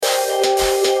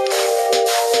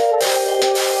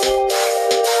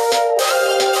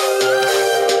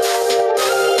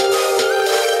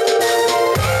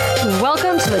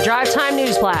Drive Time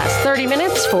News Blast. 30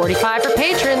 minutes, 45 for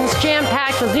patrons.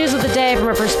 Jam-packed with news of the day from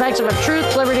a perspective of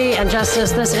truth, liberty, and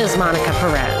justice. This is Monica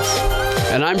Perez.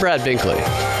 And I'm Brad Binkley.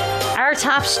 Our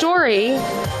top story,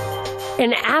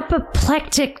 an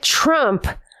apoplectic Trump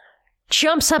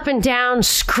jumps up and down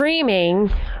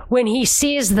screaming when he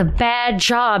sees the bad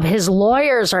job his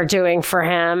lawyers are doing for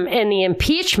him in the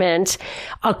impeachment,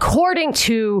 according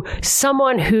to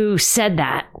someone who said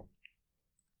that.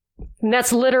 And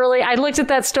that's literally, I looked at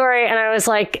that story and I was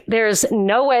like, there's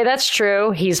no way that's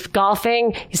true. He's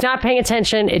golfing. He's not paying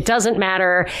attention. It doesn't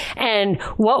matter. And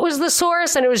what was the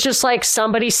source? And it was just like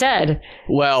somebody said.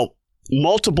 Well,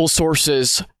 multiple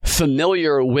sources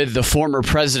familiar with the former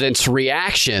president's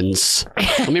reactions.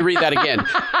 Let me read that again.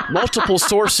 Multiple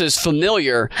sources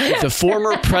familiar with the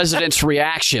former president's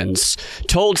reactions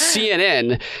told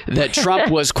CNN that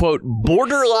Trump was, quote,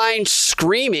 borderline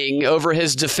screaming over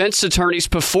his defense attorney's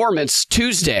performance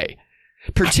Tuesday,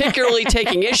 particularly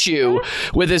taking issue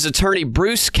with his attorney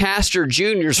Bruce Castor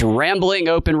Jr.'s rambling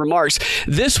open remarks.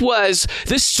 This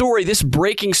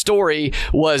breaking story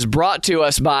was brought to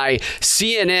us by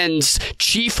CNN's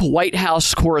chief White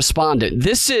House correspondent.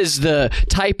 This is the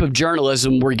type of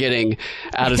journalism we're getting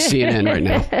out of CNN right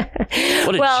now.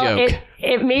 What a joke.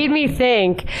 It made me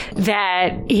think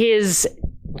that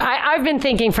I've been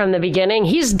thinking from the beginning,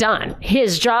 he's done.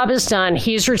 His job is done.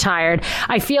 He's retired.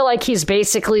 I feel like he's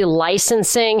basically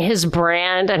licensing his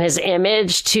brand and his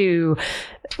image to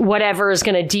whatever is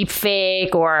going to deep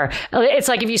fake, or it's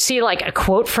like if you see like a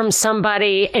quote from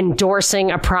somebody endorsing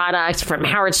a product from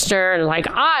Howard Stern, like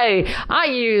I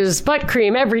use butt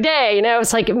cream every day. You know,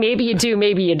 it's like maybe you do,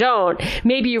 maybe you don't.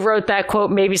 Maybe you wrote that quote.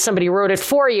 Maybe somebody wrote it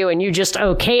for you and you just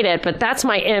okayed it. But that's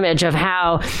my image of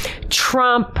how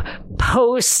Trump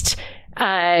post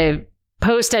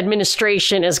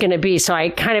administration is going to be. So I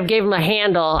kind of gave him a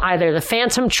handle, either the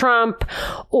Phantom Trump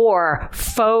or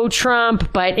Faux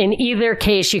Trump, but in either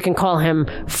case, you can call him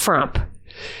Frump.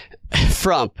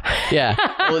 Frump, yeah.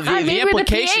 Well, the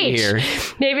implication here,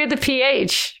 maybe with the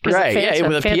PH, right? Yeah,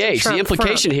 with a PH. The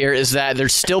implication here is that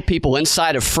there's still people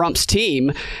inside of Frump's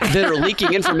team that are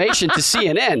leaking information to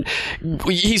CNN.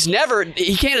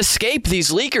 He can't escape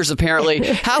these leakers. Apparently,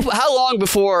 how long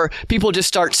before people just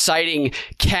start citing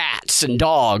cats and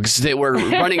dogs that were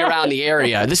running around the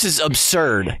area? This is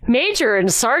absurd. Major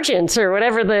and sergeants, or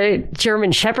whatever the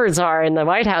German shepherds are in the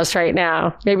White House right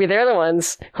now. Maybe they're the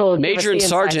ones who Major and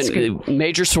sergeant.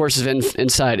 Major source of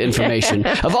inside information.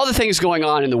 Of all the things going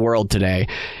on in the world today,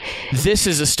 this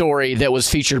is a story that was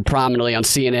featured prominently on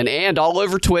CNN and all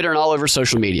over Twitter and all over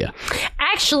social media.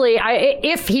 Actually,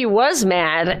 if he was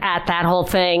mad at that whole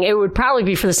thing, it would probably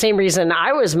be for the same reason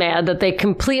I was mad, that they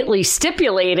completely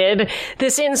stipulated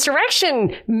this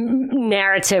insurrection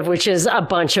narrative, which is a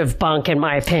bunch of bunk, in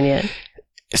my opinion.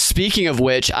 Speaking of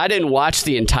which, I didn't watch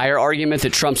the entire argument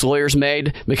that Trump's lawyers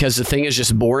made because the thing is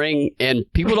just boring and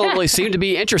people don't really seem to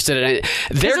be interested in it.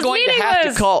 They're going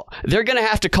to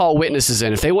have to call witnesses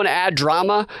in. If they want to add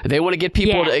drama, they want to get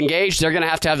people to engage, they're going to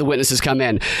have the witnesses come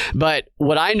in. But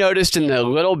what I noticed in the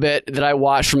little bit that I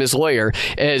watched from his lawyer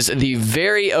is the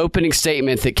very opening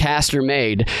statement that Castor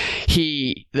made.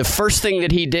 The first thing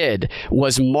that he did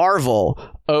was marvel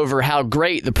over how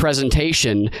great the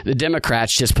presentation the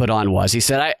Democrats just put on was. He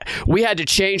said, we had to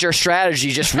change our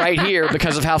strategy just right here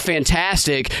because of how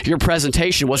fantastic your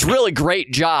presentation was. Really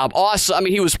great job. Awesome. I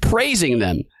mean, he was praising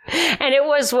them. And it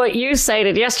was what you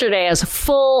cited yesterday as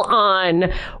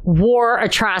full-on war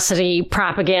atrocity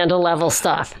propaganda level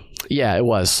stuff. Yeah, it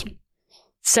was.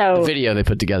 So the video they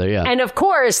put together, yeah. And of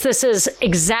course, this is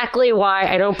exactly why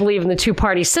I don't believe in the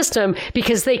two-party system,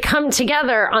 because they come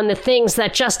together on the things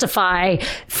that justify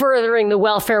furthering the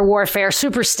welfare warfare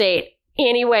superstate.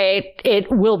 Anyway, it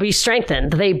will be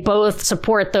strengthened. They both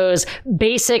support those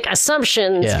basic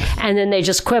assumptions, and then they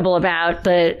just quibble about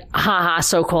the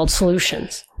so-called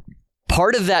solutions.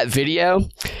 Part of that video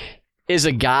is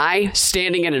a guy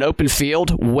standing in an open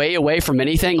field way away from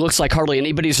anything. Looks like hardly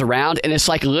anybody's around. And it's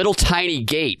like a little tiny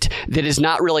gate that is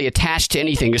not really attached to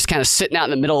anything, just kind of sitting out in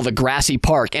the middle of a grassy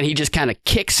park. And he just kind of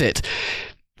kicks it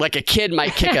like a kid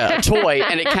might kick a toy,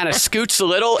 and it kind of scoots a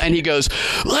little, and he goes,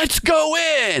 "Let's go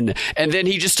in." And then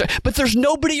but there's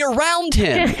nobody around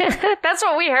him. That's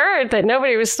what we heard, that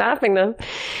nobody was stopping them.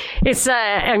 It's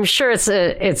I'm sure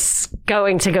it's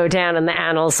going to go down in the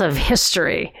annals of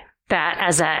history. That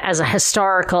as a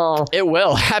historical it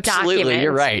will absolutely document.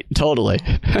 You're right, totally.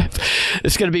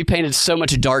 It's going to be painted so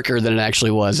much darker than it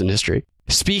actually was in history.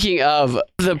 Speaking of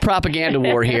the propaganda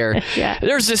war here,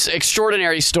 there's this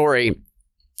extraordinary story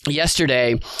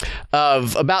yesterday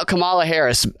about Kamala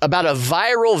Harris, about a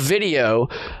viral video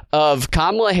of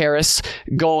Kamala Harris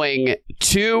going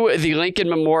to the Lincoln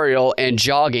Memorial and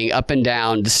jogging up and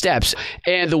down the steps.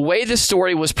 And the way the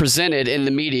story was presented in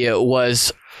the media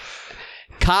was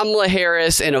Kamala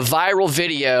Harris in a viral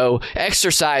video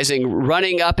exercising,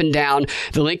 running up and down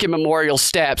the Lincoln Memorial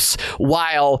steps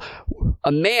while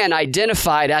a man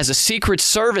identified as a Secret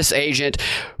Service agent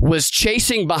was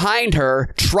chasing behind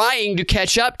her, trying to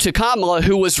catch up to Kamala,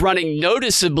 who was running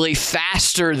noticeably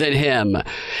faster than him.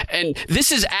 And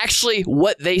this is actually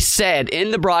what they said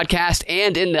in the broadcast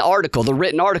and in the article, the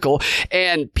written article.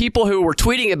 And people who were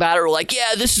tweeting about it were like,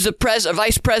 yeah, this is a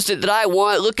vice president that I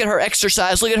want. Look at her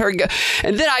exercise. Look at her go.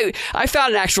 And then I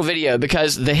found an actual video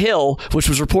because The Hill, which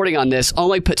was reporting on this,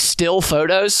 only put still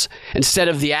photos instead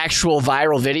of the actual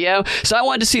viral video. So I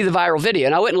wanted to see the viral video,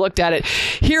 and I went and looked at it.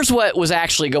 Here's what was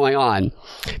actually going on.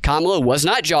 Kamala was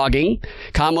not jogging.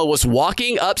 Kamala was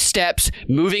walking up steps,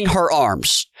 moving her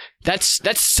arms.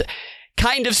 That's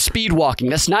kind of speed walking.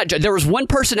 That's not. There was one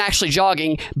person actually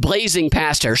jogging, blazing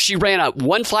past her. She ran up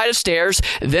one flight of stairs,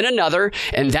 then another,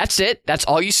 and that's it. That's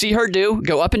all you see her do.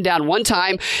 Go up and down one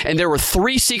time. And there were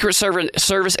 3 Secret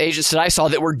Service agents that I saw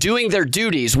that were doing their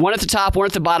duties. One at the top, one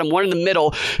at the bottom, one in the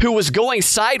middle, who was going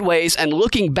sideways and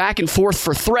looking back and forth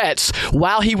for threats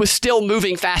while he was still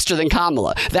moving faster than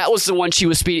Kamala. That was the one she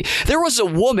was speeding. There was a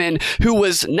woman who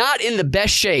was not in the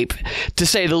best shape, to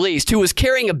say the least, who was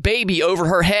carrying a baby over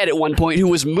her head at one point, who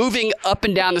was moving up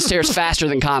and down the stairs faster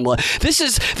than Kamala. This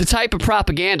is the type of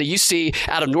propaganda you see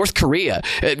out of North Korea.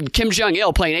 Kim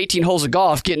Jong-il playing 18 holes of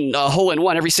golf, getting a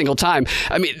hole-in-one every single time.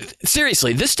 I mean,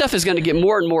 seriously, this stuff is going to get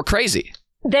more and more crazy.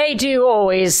 They do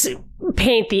always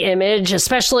paint the image,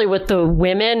 especially with the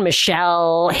women,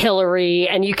 Michelle, Hillary,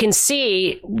 and you can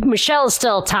see Michelle is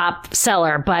still top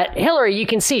seller, but Hillary, you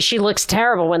can see she looks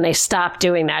terrible when they stop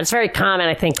doing that. It's very common,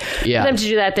 I think, for them to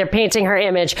do that. They're painting her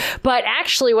image. But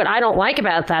actually, what I don't like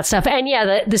about that stuff, and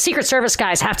the Secret Service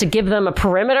guys have to give them a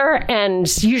perimeter and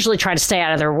usually try to stay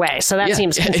out of their way. So that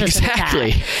seems consistent.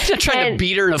 Exactly. You're not trying to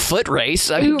beat her in a foot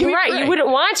race. I mean, right. You wouldn't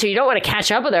want to. You don't want to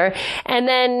catch up with her. And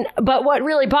then, but what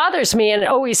really bothers me, and it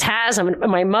always has,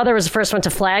 my mother was the first one to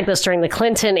flag this during the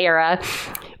Clinton era,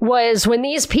 was when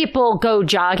these people go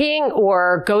jogging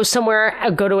or go somewhere,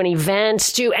 go to an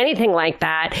event, do anything like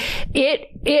that,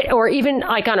 or even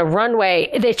like on a runway,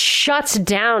 it shuts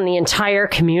down the entire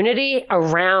community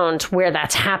around where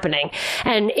that's happening.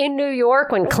 And in New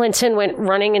York, when Clinton went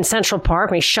running in Central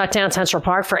Park, when he shut down Central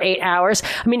Park for 8 hours,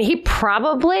 I mean, he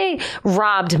probably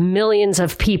robbed millions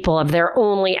of people of their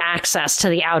only access to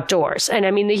the outdoors. And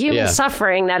I mean, the human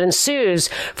suffering that ensues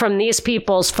from these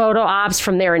people's photo ops,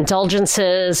 from their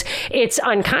indulgences, it's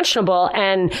unconscionable,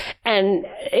 but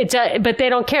they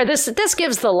don't care. This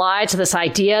gives the lie to this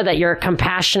idea that you're a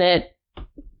compassionate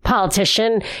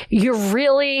politician.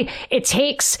 It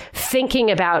takes thinking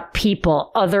about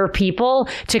people, other people,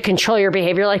 to control your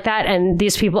behavior like that. And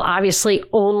these people obviously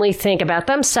only think about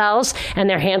themselves, and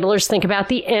their handlers think about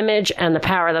the image and the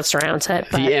power that surrounds it.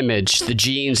 The image, the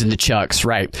jeans and the chucks,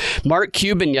 right. Mark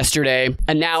Cuban yesterday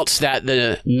announced that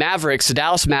the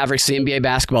Dallas Mavericks, the NBA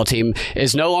basketball team,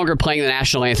 is no longer playing the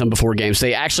national anthem before games.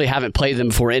 They actually haven't played them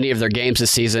before any of their games this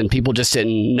season. People just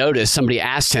didn't notice. Somebody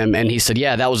asked him, and he said,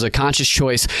 yeah, that was a conscious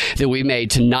choice that we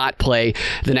made to not play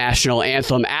the national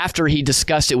anthem, after he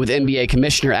discussed it with NBA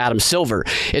Commissioner Adam Silver.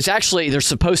 It's actually, they're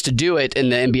supposed to do it in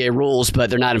the NBA rules, but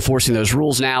they're not enforcing those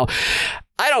rules now.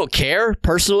 I don't care,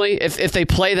 personally, if they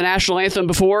play the national anthem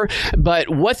before, but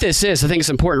what this is, I think it's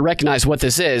important to recognize what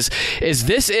this is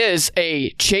a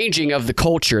changing of the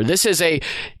culture. This is a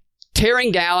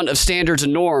tearing down of standards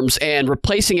and norms and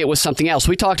replacing it with something else.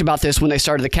 We talked about this when they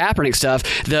started the Kaepernick stuff,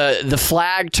 the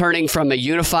flag turning from a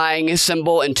unifying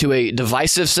symbol into a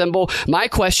divisive symbol. My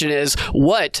question is,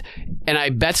 and I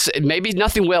bet maybe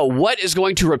nothing will, what is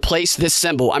going to replace this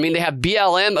symbol? I mean, they have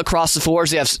BLM across the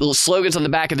floors. They have slogans on the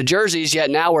back of the jerseys, yet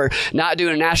now we're not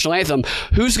doing a national anthem.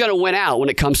 Who's going to win out when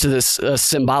it comes to this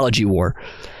symbology war?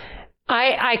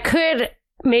 I could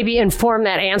maybe inform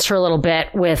that answer a little bit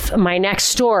with my next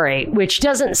story, which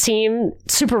doesn't seem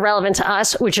super relevant to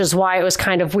us, which is why it was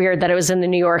kind of weird that it was in the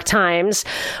New York Times.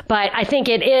 But I think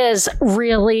it does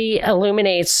really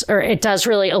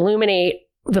illuminate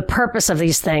the purpose of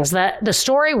these things. The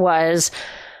story was,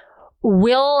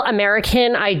 will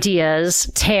American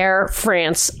ideas tear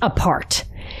France apart?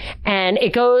 And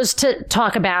it goes to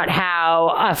talk about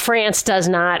how France does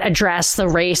not address the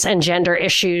race and gender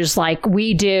issues like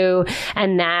we do,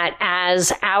 and that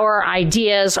as our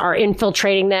ideas are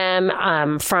infiltrating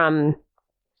them from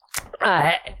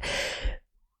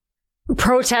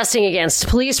protesting against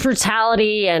police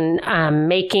brutality and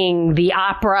making the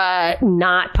opera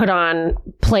not put on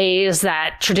plays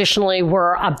that traditionally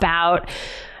were about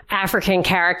African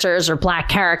characters or Black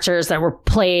characters that were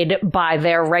played by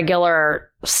their regular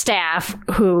staff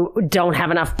who don't have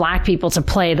enough Black people to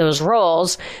play those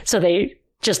roles. So they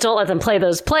just don't let them play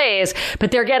those plays.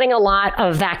 But they're getting a lot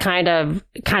of that kind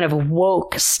of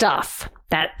woke stuff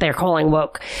that they're calling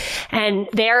woke. And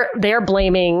they're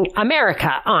blaming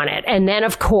America on it. And then,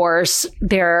 of course,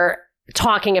 they're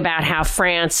talking about how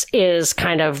France is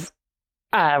kind of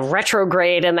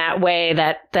retrograde in that way,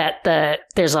 that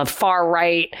there's a far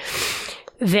right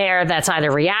there that's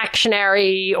either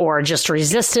reactionary or just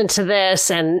resistant to this.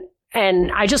 And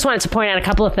I just wanted to point out a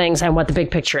couple of things and what the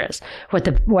big picture is,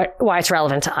 why it's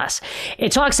relevant to us.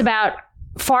 It talks about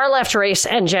far left race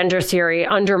and gender theory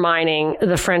undermining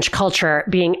the French culture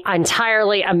being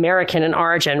entirely American in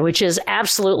origin, which is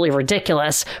absolutely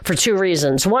ridiculous for two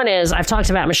reasons. One is I've talked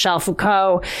about Michel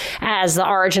Foucault as the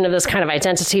origin of this kind of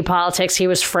identity politics. He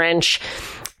was French.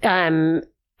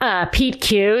 Pete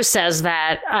Q says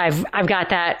that I've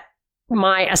got that.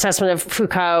 My assessment of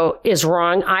Foucault is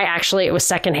wrong. It was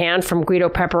secondhand from Guido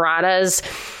Peperata's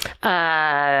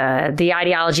The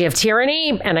Ideology of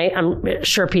Tyranny. And I'm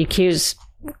sure PQ's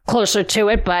closer to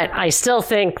it, but I still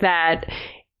think that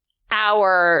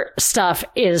our stuff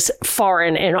is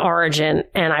foreign in origin,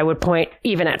 and I would point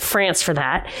even at France for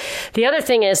that. The other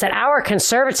thing is that our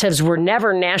conservatives were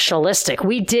never nationalistic.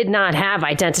 We did not have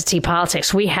identity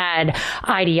politics. We had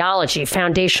ideology.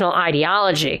 Foundational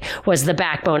ideology was the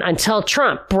backbone until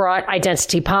Trump brought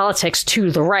identity politics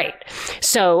to the right.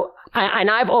 So,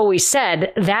 and I've always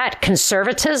said that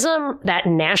conservatism, that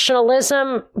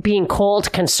nationalism being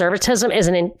called conservatism is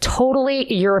a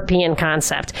totally European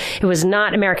concept. It was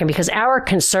not American, because our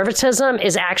conservatism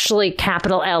is actually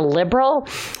capital L liberal,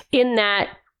 in that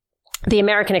the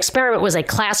American experiment was a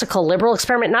classical liberal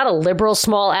experiment, not a liberal,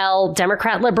 small L,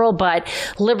 Democrat liberal, but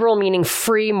liberal meaning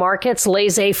free markets,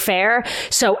 laissez-faire.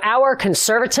 So our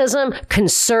conservatism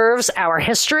conserves our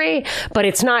history, but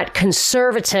it's not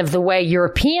conservative the way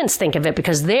Europeans think of it,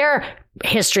 because their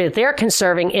history that they're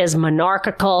conserving is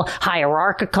monarchical,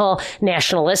 hierarchical,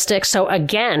 nationalistic. So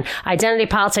again, identity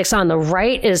politics on the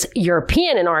right is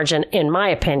European in origin, in my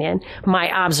opinion, my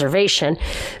observation.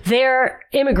 Their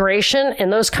immigration in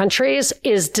those countries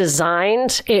is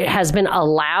designed, it has been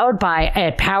allowed by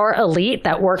a power elite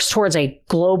that works towards a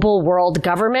global world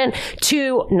government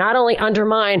to not only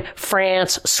undermine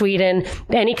France, Sweden,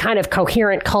 any kind of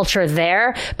coherent culture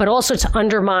there, but also to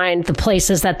undermine the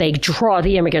places that they draw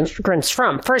the immigrants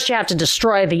from. First, you have to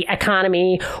destroy the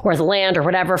economy or the land or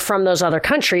whatever from those other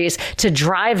countries to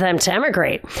drive them to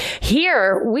emigrate.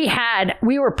 Here,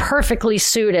 we were perfectly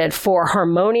suited for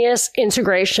harmonious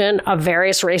integration of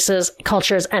various races,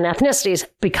 cultures, and ethnicities,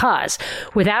 because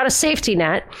without a safety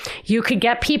net, you could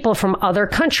get people from other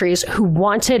countries who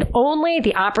wanted only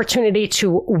the opportunity to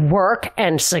work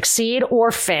and succeed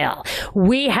or fail.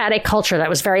 We had a culture that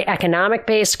was very economic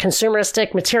based,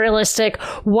 consumeristic, materialistic,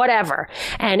 whatever.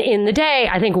 And in the day,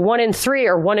 I think 1 in 3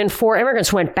 or 1 in 4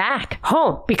 immigrants went back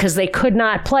home because they could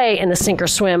not play in the sink or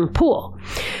swim pool.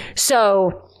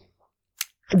 So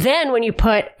then when you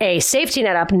put a safety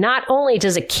net up, not only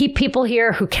does it keep people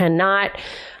here who cannot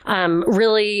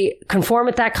really conform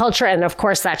with that culture, and of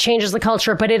course that changes the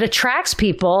culture, but it attracts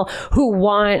people who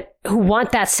want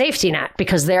that safety net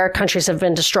because their countries have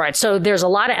been destroyed. So there's a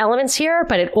lot of elements here,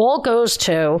 but it all goes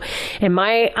to, in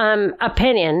my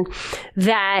opinion,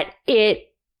 that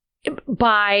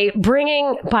by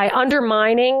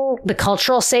undermining the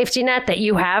cultural safety net that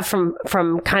you have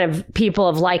from kind of people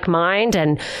of like mind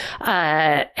and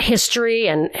history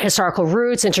and historical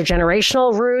roots,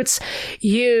 intergenerational roots,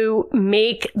 you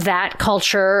make that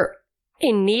culture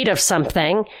in need of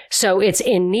something. So it's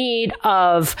in need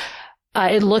of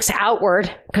it looks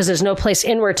outward because there's no place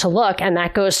inward to look, and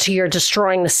that goes to your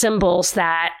destroying the symbols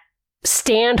that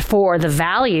stand for the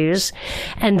values.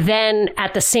 And then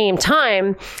at the same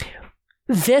time,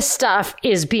 this stuff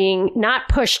is being not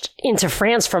pushed into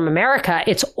France from America.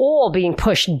 It's all being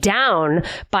pushed down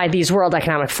by these World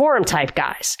Economic Forum type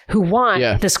guys who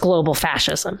want this global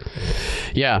fascism.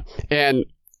 Yeah. And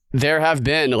there have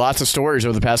been lots of stories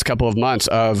over the past couple of months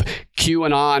of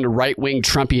QAnon right-wing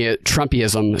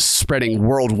Trumpism spreading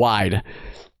worldwide.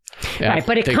 Yeah, right.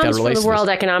 But it comes from the World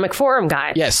Economic Forum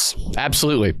guys. Yes,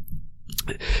 absolutely.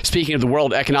 Speaking of the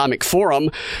World Economic Forum,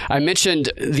 I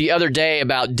mentioned the other day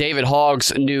about David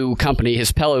Hogg's new company,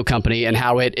 his Pillow company, and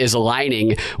how it is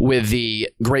aligning with the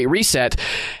Great Reset.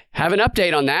 Have an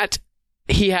update on that.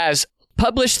 He has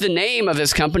published the name of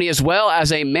his company as well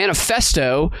as a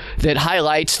manifesto that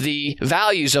highlights the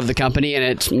values of the company, and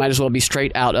it might as well be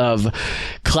straight out of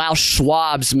Klaus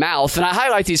Schwab's mouth. And I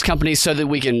highlight these companies so that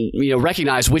we can,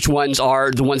 recognize which ones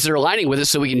are the ones that are aligning with us,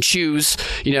 so we can choose,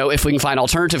 if we can find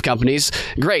alternative companies,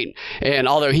 great. And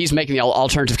although he's making the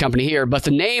alternative company here, but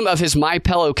the name of his My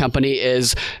Pillow company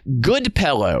is Good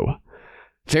Pillow.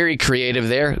 Very creative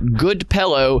there, Good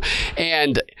Pillow.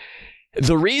 And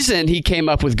the reason he came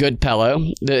up with Good Pillow,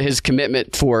 his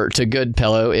commitment to Good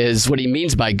Pillow, is what he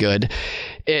means by good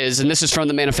is, and this is from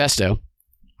the manifesto,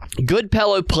 Good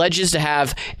Pillow pledges to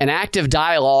have an active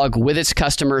dialogue with its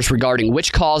customers regarding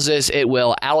which causes it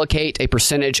will allocate a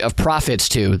percentage of profits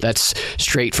to. That's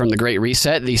straight from the Great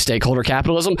Reset, the stakeholder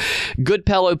capitalism. Good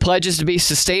Pillow pledges to be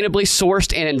sustainably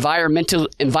sourced and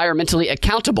environmentally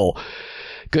accountable.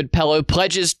 Good Pillow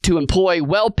pledges to employ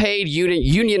well-paid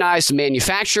unionized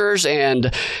manufacturers,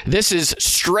 and this is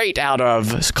straight out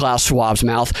of Klaus Schwab's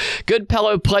mouth. Good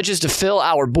Pillow pledges to fill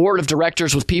our board of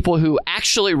directors with people who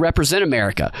actually represent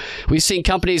America. We've seen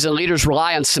companies and leaders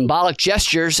rely on symbolic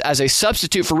gestures as a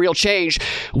substitute for real change.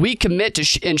 We commit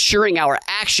to ensuring our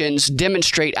actions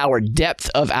demonstrate our depth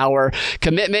of our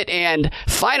commitment. And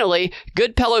finally,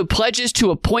 Good Pillow pledges to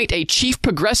appoint a chief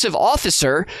progressive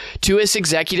officer to its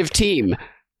executive team,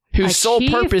 whose sole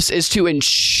purpose is to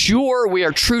ensure we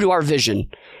are true to our vision.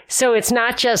 So it's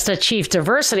not just a chief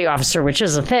diversity officer, which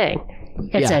is a thing.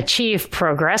 It's a chief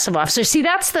progressive officer. See,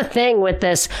 that's the thing with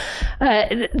this,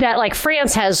 that like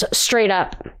France has straight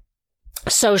up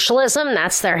socialism.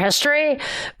 That's their history.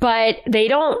 But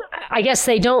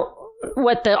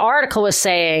what the article was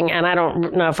saying, and I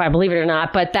don't know if I believe it or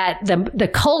not, but that the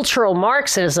cultural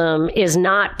Marxism is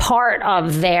not part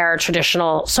of their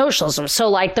traditional socialism. So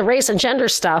like the race and gender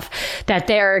stuff that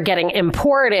they're getting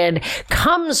imported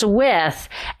comes with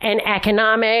an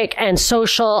economic and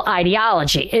social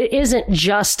ideology. It isn't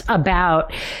just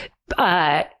about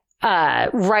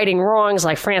righting wrongs.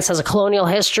 Like France has a colonial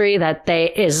history that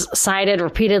is cited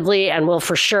repeatedly and will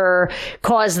for sure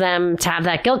cause them to have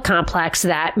that guilt complex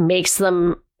that makes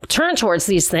them turn towards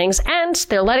these things. And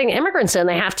they're letting immigrants in.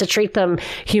 They have to treat them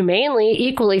humanely,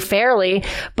 equally, fairly.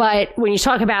 But when you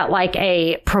talk about like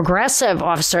a progressive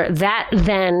officer, that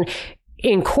then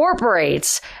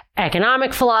incorporates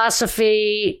economic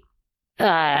philosophy,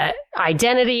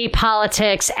 identity,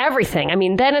 politics, everything. I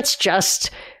mean, then it's just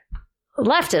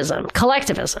leftism,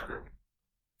 collectivism.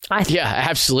 Yeah,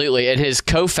 absolutely. And his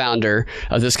co-founder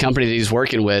of this company that he's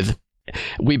working with,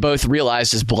 we both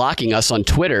realized is blocking us on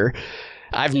Twitter.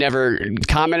 I've never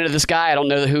commented to this guy. I don't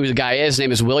know who the guy is. His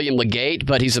name is William Legate,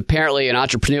 but he's apparently an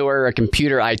entrepreneur, a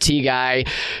computer IT guy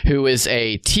who is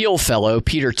a Thiel fellow,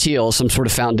 Peter Thiel, some sort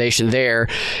of foundation there.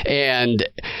 And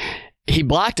he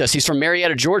blocked us. He's from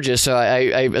Marietta, Georgia, so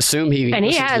I assume he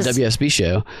listens to the WSB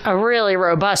show. A really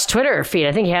robust Twitter feed.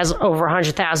 I think he has over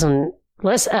 100,000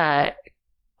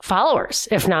 followers,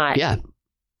 if not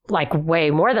like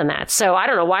way more than that. So I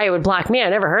don't know why he would block me. I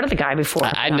never heard of the guy before.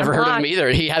 I'd never heard of him either.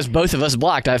 He has both of us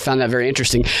blocked. I found that very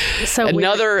interesting. So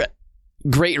another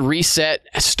Great Reset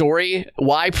story,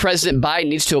 why President Biden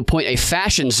needs to appoint a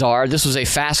fashion czar. This was a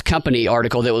Fast Company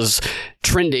article that was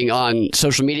trending on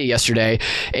social media yesterday.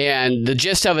 And the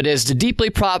gist of it is the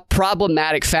deeply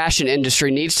problematic fashion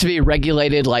industry needs to be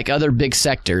regulated like other big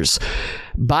sectors.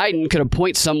 Biden could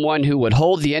appoint someone who would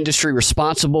hold the industry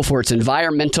responsible for its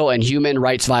environmental and human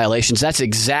rights violations. That's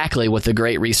exactly what the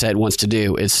Great Reset wants to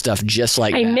do, is stuff just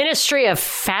like that. A Ministry of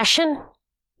Fashion?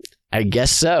 I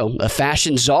guess so. A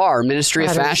fashion czar, Ministry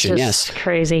of Fashion, yes.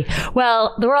 Crazy.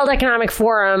 Well, the World Economic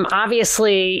Forum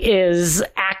obviously is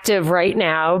active right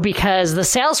now because the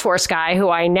Salesforce guy, who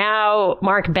I now,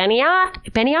 Mark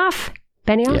Benioff?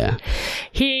 Yeah.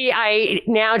 I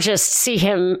now just see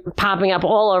him popping up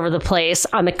all over the place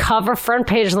on the cover, front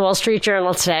page of the Wall Street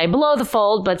Journal today, below the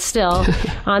fold, but still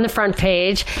on the front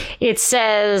page. It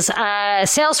says,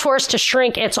 Salesforce to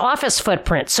shrink its office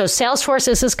footprint. So Salesforce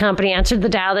is his company, entered the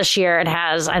Dow this year. It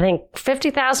has, I think,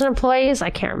 50,000 employees.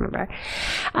 I can't remember.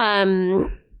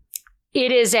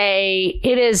 It is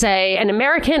an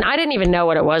American, I didn't even know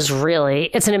what it was really.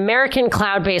 It's an American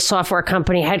cloud-based software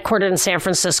company headquartered in San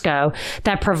Francisco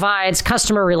that provides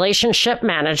customer relationship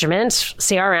management,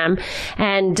 CRM,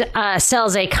 and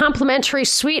sells a complementary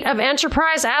suite of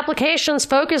enterprise applications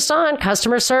focused on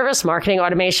customer service, marketing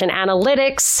automation,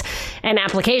 analytics, and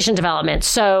application development.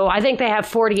 So I think they have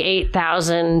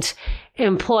 48,000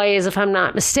 employees, if I'm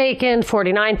not mistaken,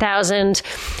 49,000.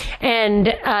 And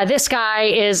this guy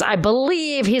is, I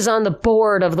believe he's on the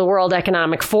board of the World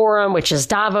Economic Forum, which is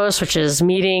Davos, which is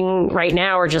meeting right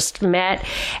now or just met.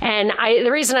 And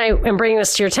the reason I am bringing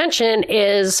this to your attention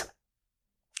is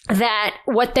that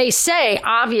what they say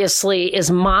obviously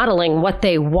is modeling what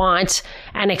they want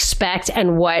and expect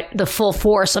and what the full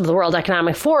force of the World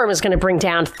Economic Forum is going to bring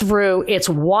down through its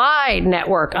wide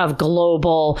network of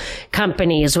global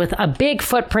companies with a big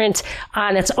footprint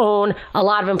on its own, a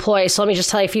lot of employees. So let me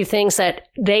just tell you a few things that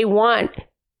they want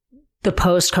the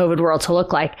post-COVID world to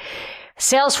look like.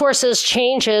 Salesforce's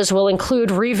changes will include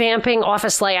revamping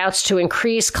office layouts to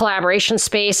increase collaboration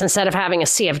space instead of having a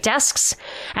sea of desks.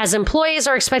 As employees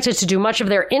are expected to do much of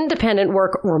their independent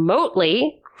work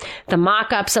remotely, the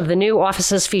mock-ups of the new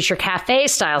offices feature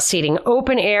cafe-style seating,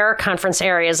 open-air conference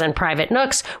areas, and private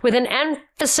nooks with an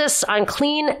emphasis on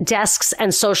clean desks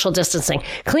and social distancing.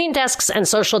 Clean desks and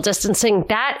social distancing,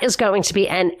 that is going to be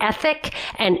an ethic,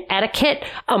 an etiquette,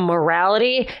 a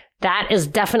morality that is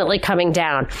definitely coming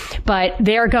down, but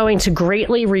they're going to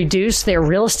greatly reduce their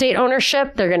real estate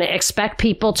ownership. They're going to expect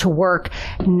people to work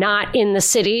not in the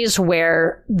cities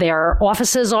where their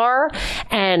offices are,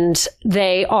 and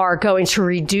they are going to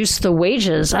reduce the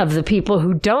wages of the people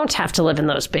who don't have to live in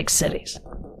those big cities.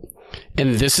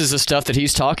 And this is the stuff that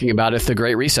he's talking about at the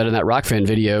Great Reset in that Rockfan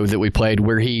video that we played,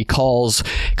 where he calls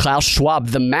Klaus Schwab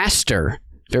the master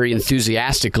very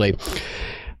enthusiastically.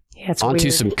 Yeah, it's onto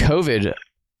weird. some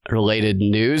COVID-related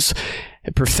news.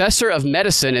 A professor of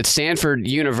medicine at Stanford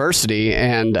University,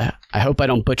 and I hope I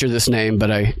don't butcher this name,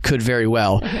 but I could very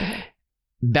well,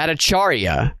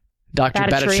 Bhattacharya, Dr.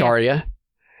 Bhattacharya,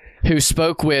 who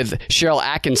spoke with Cheryl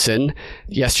Atkinson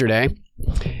yesterday.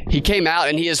 He came out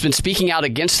and he has been speaking out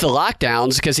against the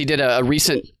lockdowns because he did a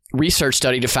recent research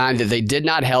study to find that they did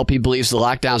not help. He believes the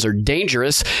lockdowns are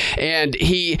dangerous. And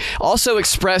he also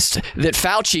expressed that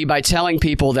Fauci, by telling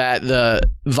people that the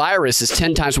virus is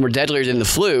 10 times more deadlier than the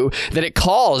flu, that it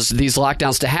caused these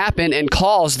lockdowns to happen and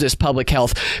caused this public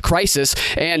health crisis.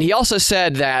 And he also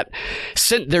said that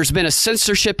there's been a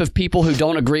censorship of people who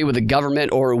don't agree with the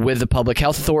government or with the public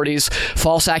health authorities,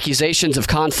 false accusations of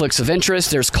conflicts of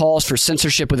interest. There's calls for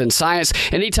censorship within science.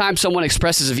 Anytime someone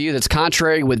expresses a view that's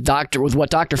contrary with what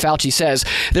Dr. Fauci says,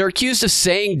 they're accused of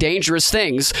saying dangerous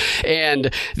things.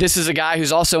 And this is a guy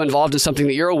who's also involved in something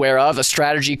that you're aware of, a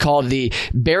strategy called the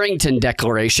Barrington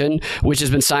Declaration, which has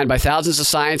been signed by thousands of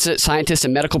scientists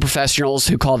and medical professionals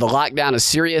who call the lockdown a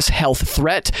serious health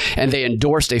threat. And they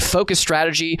endorsed a focused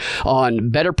strategy on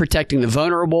better protecting the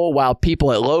vulnerable while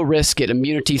people at low risk get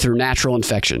immunity through natural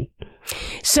infection.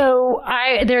 So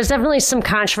there's definitely some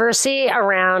controversy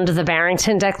around the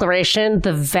Barrington Declaration.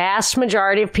 The vast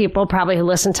majority of people probably who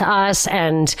listen to us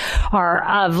and are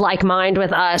of like mind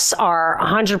with us are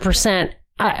 100%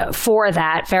 for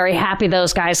that. Very happy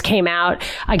those guys came out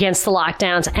against the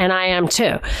lockdowns, and I am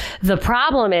too. The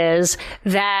problem is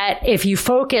that if you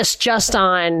focus just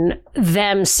on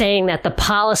them saying that the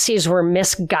policies were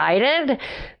misguided,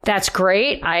 that's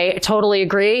great. I totally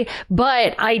agree.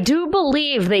 But I do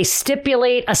believe they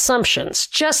stipulate assumptions,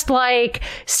 just like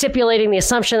stipulating the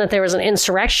assumption that there was an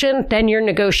insurrection. Then you're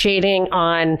negotiating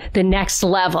on the next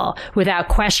level without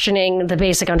questioning the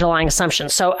basic underlying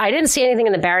assumptions. So I didn't see anything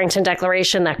in the Barrington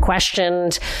Declaration that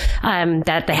questioned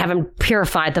that they haven't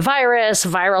purified the virus,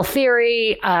 viral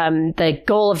theory. The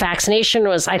goal of vaccination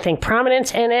was, I think,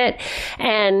 prominent in it.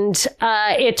 And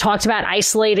it talked about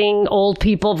isolating old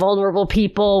people, vulnerable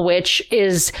people, which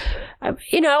is,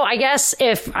 I guess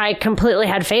if I completely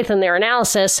had faith in their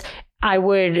analysis, I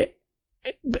would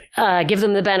give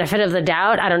them the benefit of the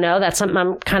doubt. I don't know. That's something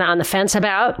I'm kind of on the fence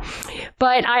about.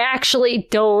 But I actually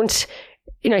don't,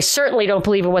 I certainly don't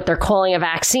believe in what they're calling a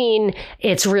vaccine.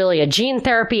 It's really a gene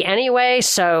therapy anyway.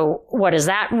 So what is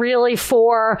that really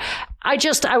for? I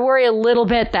worry a little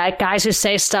bit that guys who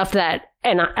say stuff that,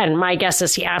 and my guess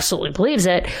is he absolutely believes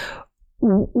it,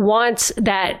 want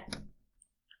that,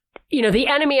 the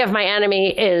enemy of my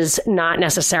enemy is not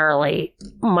necessarily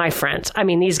my friend. I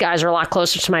mean, these guys are a lot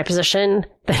closer to my position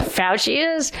than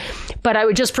Fauci is, but I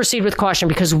would just proceed with caution,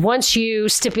 because once you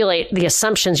stipulate the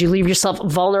assumptions, you leave yourself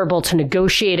vulnerable to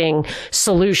negotiating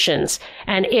solutions.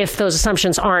 And if those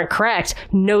assumptions aren't correct,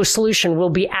 no solution will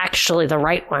be actually the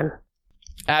right one.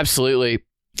 Absolutely.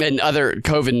 And other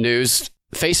COVID news,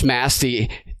 face masks, the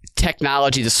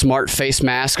technology, the smart face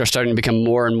masks are starting to become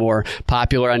more and more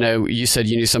popular. I know you said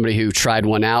you knew somebody who tried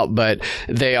one out, but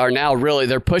they are now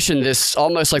they're pushing this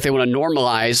almost like they want to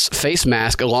normalize face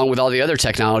mask along with all the other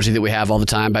technology that we have all the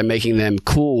time by making them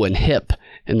cool and hip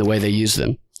in the way they use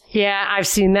them. Yeah, I've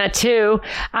seen that too.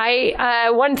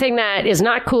 One thing that is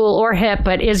not cool or hip,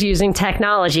 but is using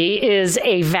technology is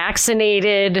a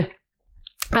vaccinated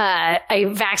a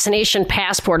vaccination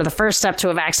passport, or the first step to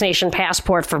a vaccination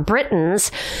passport for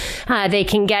Britons. They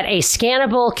can get a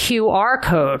scannable QR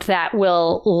code that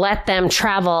will let them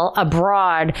travel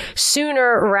abroad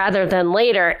sooner rather than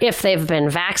later if they've been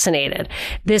vaccinated.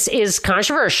 This is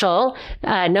controversial.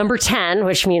 Number 10,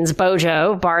 which means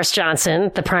Bojo, Boris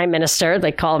Johnson, the prime minister,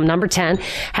 they call him number 10,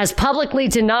 has publicly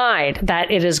denied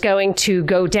that it is going to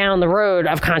go down the road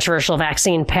of controversial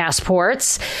vaccine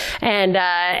passports.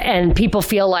 And people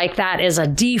feel like that is a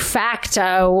de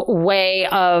facto way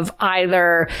of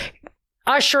either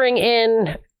ushering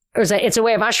in, or it's a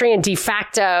way of ushering in de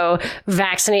facto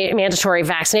mandatory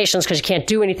vaccinations because you can't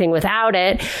do anything without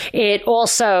it. It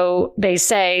also, they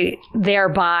say,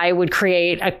 thereby would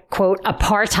create a, quote,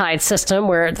 apartheid system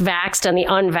where the vaxxed and the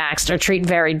unvaxxed are treated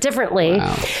very differently.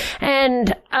 Wow.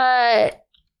 And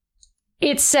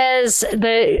it says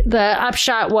the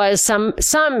upshot was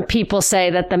some people say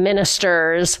that the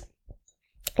ministers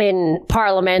in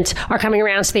Parliament are coming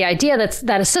around to the idea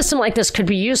that a system like this could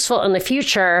be useful in the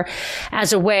future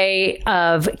as a way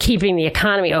of keeping the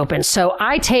economy open. So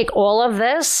I take all of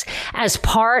this as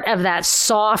part of that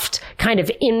soft kind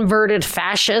of inverted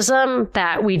fascism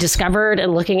that we discovered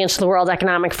in looking into the World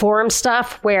Economic Forum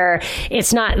stuff, where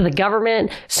it's not the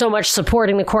government so much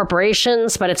supporting the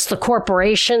corporations, but it's the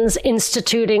corporations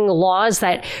instituting rules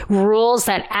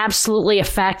that absolutely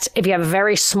affect, if you have a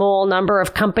very small number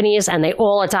of companies and they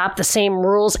all adopt the same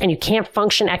rules and you can't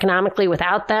function economically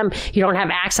without them, you don't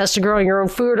have access to growing your own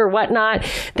food or whatnot,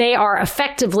 they are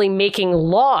effectively making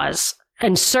laws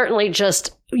and certainly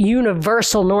just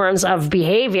universal norms of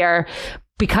behavior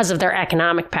because of their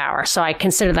economic power. So I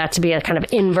consider that to be a kind of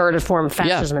inverted form of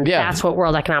fascism. And that's what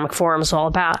World Economic Forum is all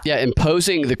about. Yeah,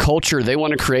 imposing the culture they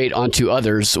want to create onto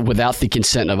others without the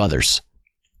consent of others.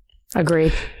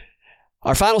 Agreed.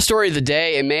 Our final story of the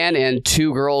day, a man and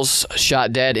two girls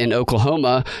shot dead in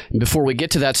Oklahoma. And before we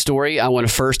get to that story, I want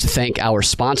to first thank our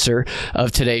sponsor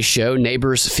of today's show,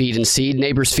 Neighbors Feed and Seed,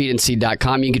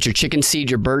 neighborsfeedandseed.com. You can get your chicken seed,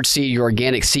 your bird seed, your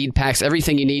organic seed packs,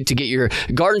 everything you need to get your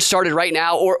garden started right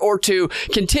now or to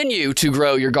continue to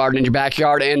grow your garden in your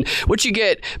backyard. And what you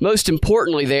get most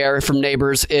importantly there from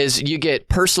Neighbors is you get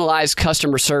personalized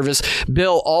customer service.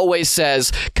 Bill always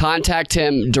says contact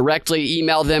him directly,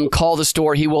 email them, call the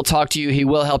store. He will talk to you. He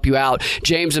will help you out.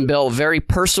 James and Bill, very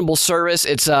personable service.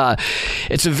 It's a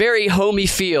very homey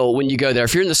feel when you go there.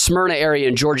 If you're in the Smyrna area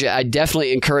in Georgia, I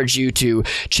definitely encourage you to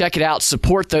check it out.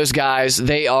 Support those guys.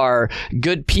 They are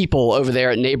good people over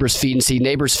there at Neighbors Feed and Seed,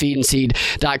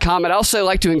 neighborsfeedandseed.com. I'd also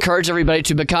like to encourage everybody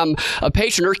to become a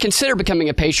patron or consider becoming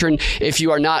a patron if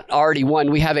you are not already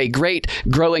one. We have a great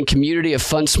growing community of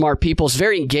fun, smart people. It's a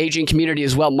very engaging community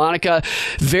as well. Monica,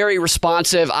 very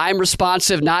responsive. I'm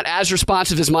responsive, not as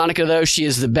responsive as Monica, though. She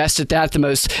is the best at that, the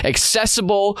most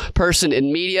accessible person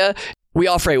in media. We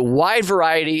offer a wide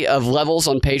variety of levels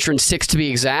on Patreon, 6 to be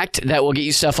exact, that will get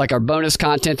you stuff like our bonus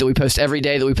content that we post every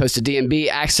day, that we post to DNB,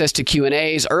 access to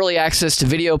Q&As, early access to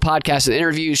video podcasts and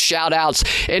interviews, shout-outs,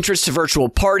 entrance to virtual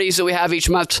parties that we have each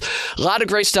month. A lot of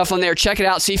great stuff on there. Check it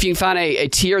out. See if you can find a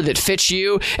tier that fits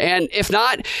you. And if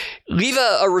not, leave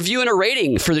a review and a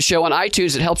rating for the show on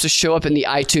iTunes. It helps us show up in the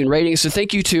iTunes ratings. So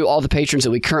thank you to all the patrons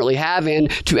that we currently have and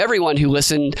to everyone who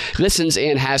listens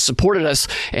and has supported us.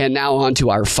 And now on to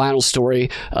our final story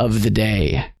of the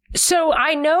day. So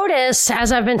I noticed,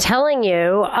 as I've been telling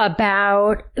you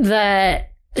about the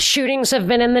shootings have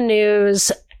been in the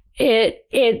news,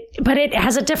 but it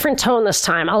has a different tone this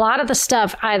time. A lot of the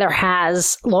stuff either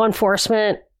has law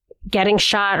enforcement getting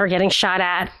shot or getting shot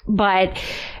at, but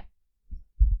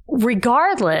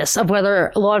regardless of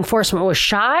whether law enforcement was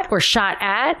shot or shot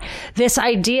at, this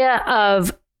idea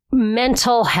of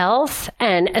mental health,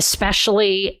 and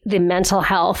especially the mental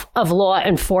health of law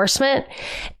enforcement,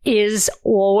 is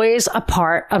always a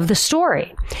part of the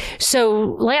story.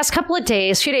 So last couple of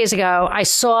days, a few days ago, I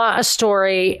saw a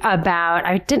story about,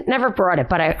 never brought it,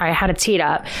 but I had it teed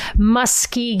up.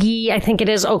 Muskogee, I think it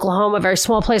is, Oklahoma, a very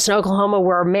small place in Oklahoma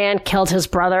where a man killed his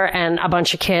brother and a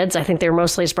bunch of kids. I think they were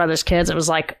mostly his brother's kids. It was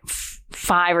like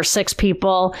 5 or 6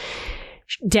 people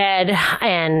dead,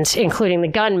 and including the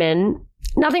gunman.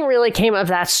 Nothing really came of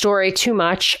that story too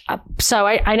much, so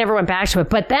I never went back to it.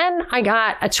 But then I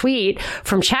got a tweet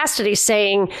from Chastity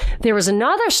saying there was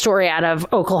another story out of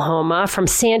Oklahoma, from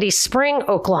Sandy Spring,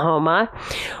 Oklahoma,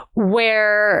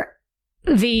 where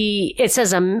it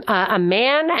says a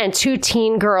man and 2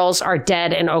 teen girls are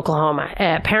dead in Oklahoma.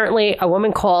 Apparently, a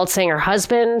woman called saying her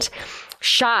husband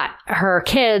shot her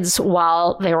kids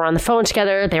while they were on the phone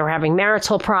together. They were having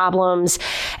marital problems.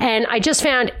 And I just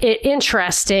found it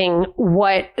interesting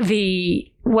what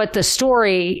the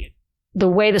story, the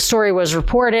way the story was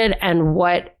reported, and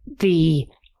what the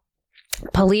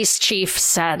police chief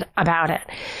said about it.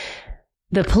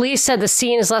 The police said the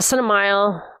scene is less than a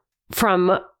mile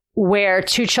from where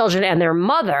 2 children and their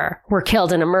mother were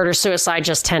killed in a murder-suicide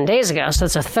just 10 days ago. So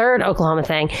it's a third Oklahoma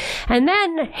thing. And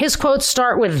then his quotes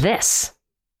start with this.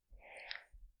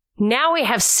 Now we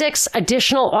have 6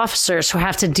 additional officers who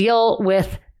have to deal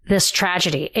with this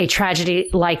tragedy, a tragedy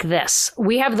like this.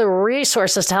 We have the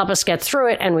resources to help us get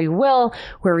through it, and we will.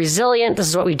 We're resilient. This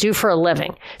is what we do for a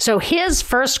living. So his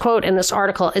first quote in this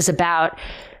article is about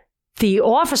the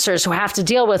officers who have to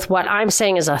deal with what I'm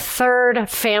saying is a third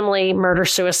family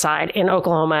murder-suicide in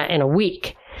Oklahoma in a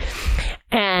week.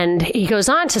 And he goes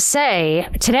on to say,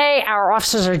 today our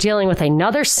officers are dealing with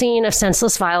another scene of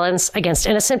senseless violence against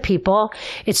innocent people.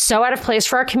 It's so out of place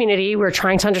for our community. We're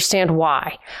trying to understand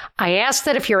why. I ask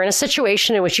that if you're in a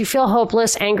situation in which you feel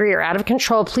hopeless, angry, or out of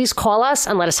control, please call us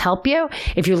and let us help you.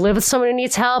 If you live with someone who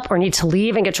needs help or need to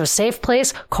leave and get to a safe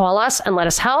place, call us and let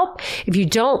us help. If you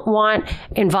don't want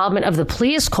involvement of the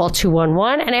police, call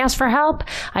 211 and ask for help.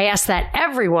 I ask that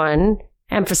everyone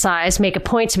make a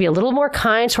point to be a little more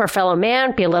kind to our fellow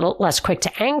man, be a little less quick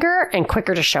to anger and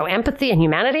quicker to show empathy and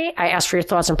humanity. I ask for your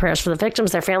thoughts and prayers for the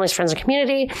victims, their families, friends, and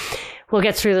community. We'll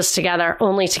get through this together,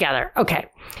 only together. Okay.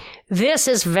 This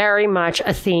is very much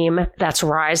a theme that's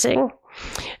rising.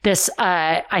 This,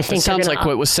 I think, it sounds like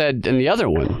what was said in the other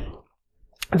one.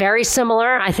 Very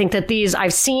similar. I think that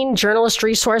I've seen journalist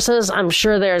resources. I'm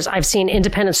sure I've seen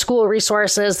independent school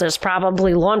resources. There's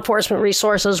probably law enforcement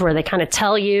resources where they kind of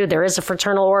tell you there is a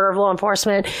fraternal order of law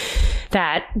enforcement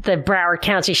that the Broward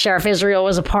County Sheriff Israel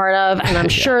was a part of. And I'm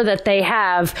sure that they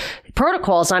have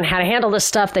protocols on how to handle this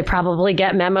stuff. They probably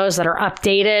get memos that are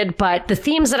updated. But the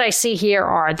themes that I see here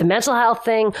are the mental health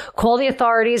thing, call the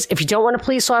authorities. If you don't want a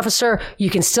police officer, you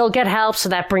can still get help. So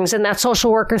that brings in that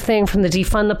social worker thing from the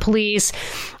defund the police.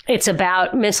 It's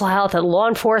about mental health and law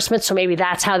enforcement. So maybe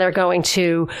that's how they're going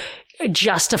to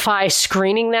justify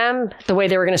screening them the way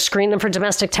they were going to screen them for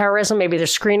domestic terrorism. Maybe they're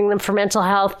screening them for mental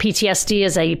health. PTSD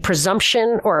is a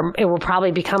presumption, or it will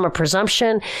probably become a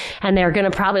presumption. And they're going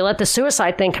to probably let the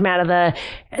suicide thing come out of the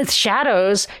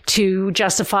shadows to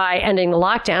justify ending the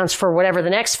lockdowns for whatever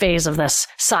the next phase of this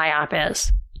PSYOP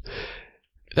is.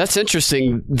 That's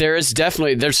interesting. There's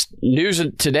news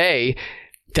today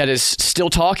that is still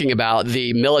talking about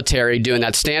the military doing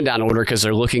that stand down order because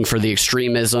they're looking for the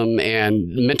extremism, and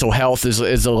mental health is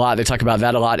a lot. They talk about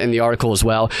that a lot in the article as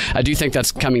well. I do think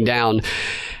that's coming down.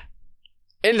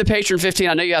 In the Patron 15,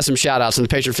 I know you have some shout outs. In the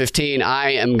Patron 15,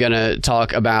 I am going to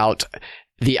talk about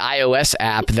the iOS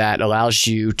app that allows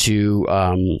you to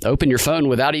open your phone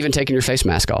without even taking your face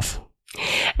mask off.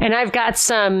 And I've got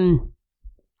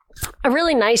a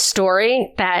really nice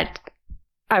story that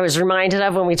I was reminded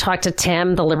of when we talked to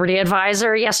Tim, the Liberty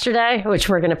Advisor, yesterday, which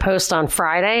we're going to post on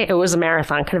Friday. It was a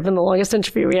marathon. Could have been the longest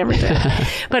interview we ever did.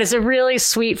 But it's a really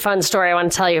sweet, fun story I want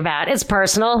to tell you about. It's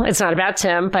personal. It's not about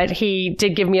Tim, but he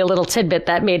did give me a little tidbit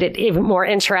that made it even more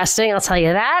interesting. I'll tell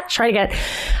you that. Try to get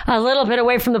a little bit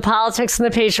away from the politics in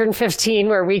the Patron 15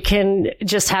 where we can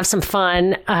just have some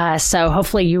fun. So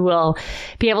hopefully you will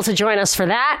be able to join us for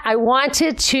that. I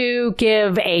wanted to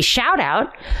give a shout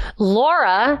out.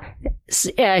 Laura,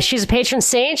 she's a patron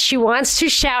saint. She wants to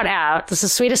shout out, this is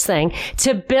the sweetest thing,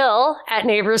 to Bill at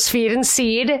Neighbors Feed and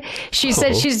Seed. She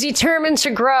said she's determined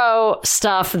to grow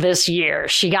stuff this year.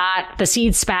 She got the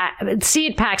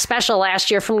seed pack special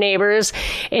last year from Neighbors.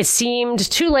 It seemed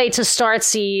too late to start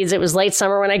seeds. It was late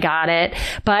summer when I got it.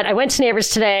 But I went to Neighbors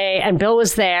today and Bill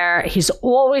was there. He's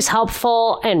always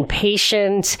helpful and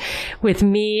patient with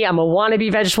me. I'm a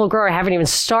wannabe vegetable grower. I haven't even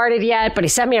started yet, but he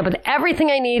set me up with everything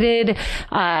I needed.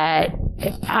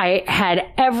 I had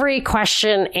every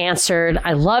question answered.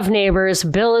 I love Neighbors.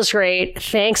 Bill is great.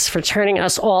 Thanks for turning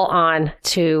us all on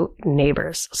to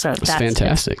Neighbors. So that's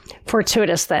fantastic.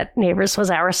 Fortuitous that Neighbors was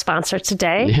our sponsor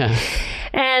today. Yeah.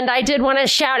 And I did want to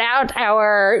shout out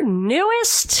our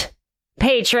newest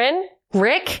patron,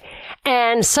 Rick,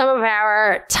 and some of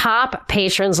our top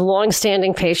patrons,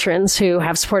 longstanding patrons who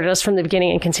have supported us from the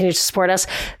beginning and continue to support us.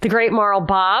 The great Marl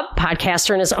Bob,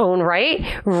 podcaster in his own right.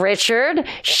 Richard,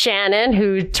 Shannon,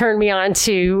 who turned me on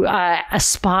to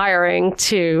aspiring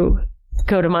to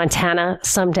go to Montana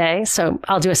someday. So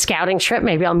I'll do a scouting trip.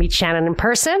 Maybe I'll meet Shannon in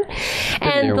person.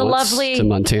 And the lovely... to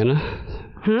Montana.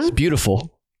 It's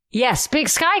beautiful. Yes, Big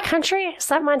Sky Country. Is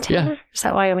that Montana? Yeah. Is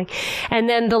that Wyoming? And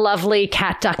then the lovely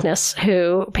Kat Duckness,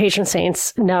 who patron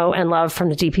saints know and love from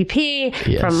the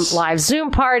DPP, from live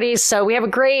Zoom parties. So we have a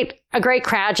great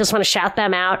crowd. Just want to shout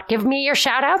them out. Give me your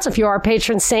shout outs if you are a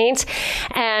patron saint.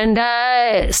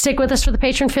 And stick with us for the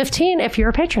Patron 15 if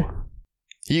you're a patron.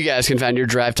 You guys can find your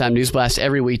Drive Time News Blast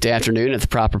every weekday afternoon at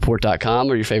thepropreport.com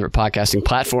or your favorite podcasting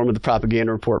platform with the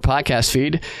Propaganda Report podcast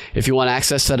feed. If you want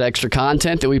access to that extra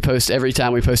content that we post every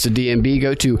time we post a DNB,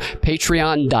 go to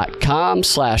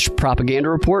patreon.com/propaganda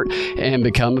report and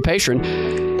become a patron.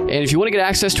 And if you want to get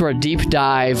access to our deep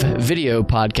dive video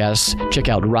podcasts, check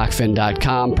out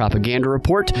rockfin.com Propaganda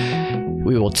Report.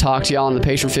 We will talk to y'all on the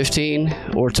Patreon 15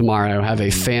 or tomorrow. Have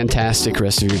a fantastic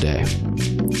rest of your day.